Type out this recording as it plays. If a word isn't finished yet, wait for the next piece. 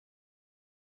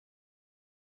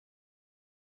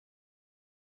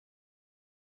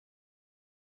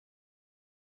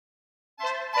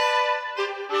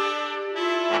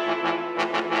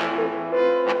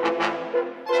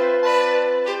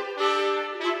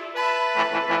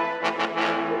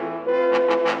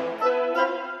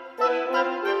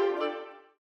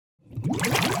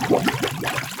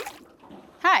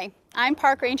Hi, I'm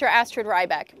Park Ranger Astrid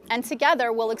Rybeck, and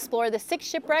together we'll explore the 6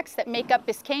 shipwrecks that make up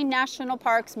Biscayne National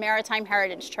Park's Maritime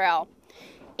Heritage Trail.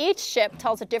 Each ship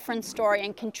tells a different story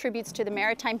and contributes to the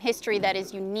maritime history that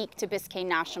is unique to Biscayne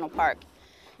National Park.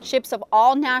 Ships of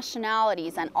all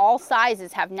nationalities and all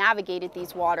sizes have navigated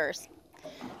these waters.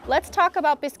 Let's talk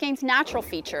about Biscayne's natural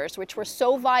features, which were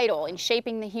so vital in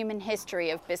shaping the human history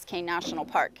of Biscayne National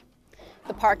Park.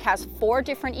 The park has 4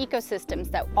 different ecosystems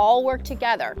that all work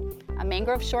together: a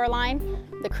mangrove shoreline,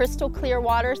 the crystal clear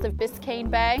waters of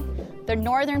Biscayne Bay, the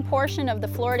northern portion of the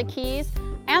Florida Keys,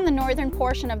 and the northern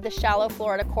portion of the shallow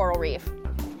Florida coral reef.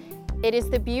 It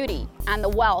is the beauty and the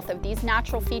wealth of these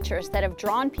natural features that have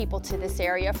drawn people to this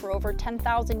area for over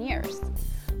 10,000 years.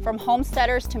 From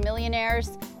homesteaders to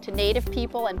millionaires to native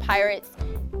people and pirates,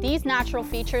 these natural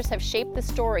features have shaped the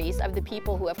stories of the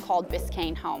people who have called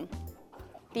Biscayne home.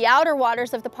 The outer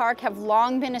waters of the park have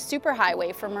long been a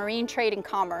superhighway for marine trade and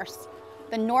commerce.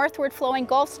 The northward flowing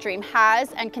Gulf Stream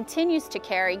has and continues to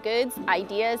carry goods,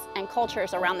 ideas, and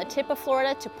cultures around the tip of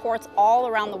Florida to ports all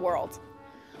around the world.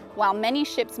 While many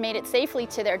ships made it safely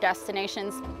to their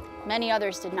destinations, many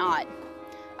others did not.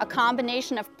 A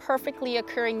combination of perfectly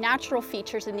occurring natural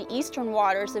features in the eastern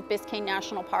waters of Biscayne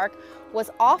National Park was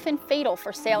often fatal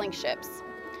for sailing ships.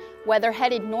 Whether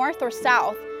headed north or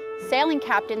south, sailing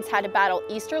captains had to battle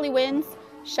easterly winds,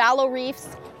 shallow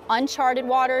reefs, uncharted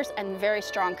waters, and very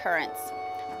strong currents.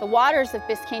 The waters of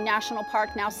Biscayne National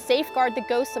Park now safeguard the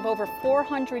ghosts of over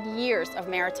 400 years of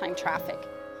maritime traffic.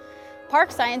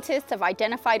 Park scientists have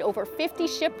identified over 50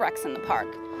 shipwrecks in the park,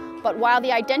 but while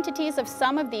the identities of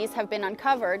some of these have been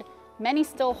uncovered, many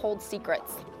still hold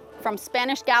secrets. From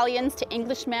Spanish galleons to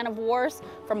English man-of-wars,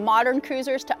 from modern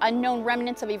cruisers to unknown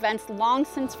remnants of events long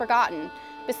since forgotten,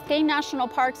 Biscayne National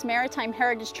Park's Maritime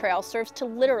Heritage Trail serves to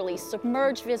literally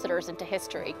submerge visitors into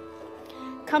history.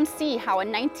 Come see how a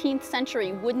 19th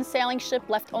century wooden sailing ship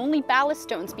left only ballast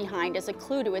stones behind as a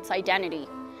clue to its identity.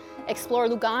 Explore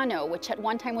Lugano, which at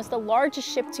one time was the largest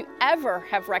ship to ever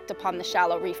have wrecked upon the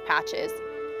shallow reef patches.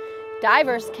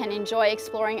 Divers can enjoy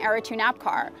exploring Eretu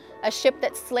Napcar, a ship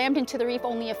that slammed into the reef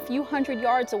only a few hundred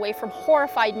yards away from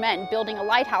horrified men building a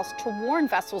lighthouse to warn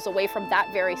vessels away from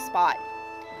that very spot.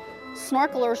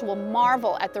 Snorkelers will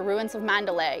marvel at the ruins of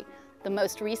Mandalay, the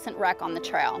most recent wreck on the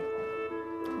trail.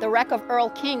 The wreck of Earl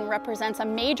King represents a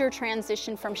major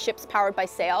transition from ships powered by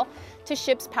sail to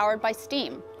ships powered by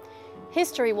steam.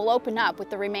 History will open up with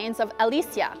the remains of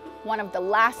Alicia, one of the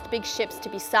last big ships to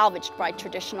be salvaged by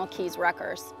traditional Keys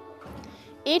wreckers.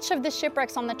 Each of the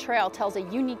shipwrecks on the trail tells a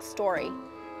unique story.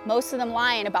 Most of them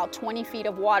lie in about 20 feet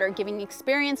of water, giving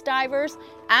experienced divers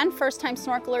and first-time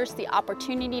snorkelers the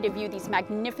opportunity to view these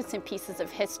magnificent pieces of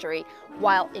history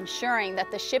while ensuring that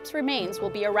the ship's remains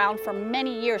will be around for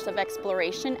many years of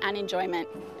exploration and enjoyment.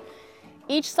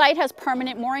 Each site has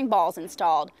permanent mooring balls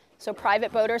installed, so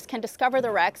private boaters can discover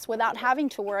the wrecks without having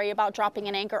to worry about dropping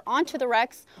an anchor onto the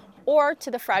wrecks or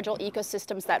to the fragile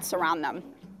ecosystems that surround them.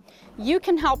 You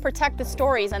can help protect the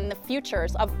stories and the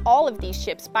futures of all of these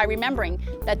ships by remembering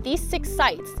that these 6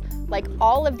 sites, like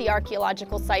all of the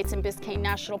archaeological sites in Biscayne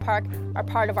National Park, are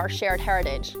part of our shared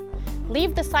heritage.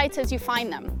 Leave the sites as you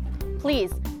find them.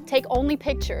 Please, take only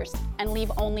pictures and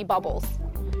leave only bubbles.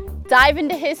 Dive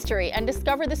into history and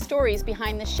discover the stories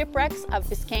behind the shipwrecks of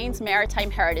Biscayne's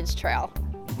Maritime Heritage Trail.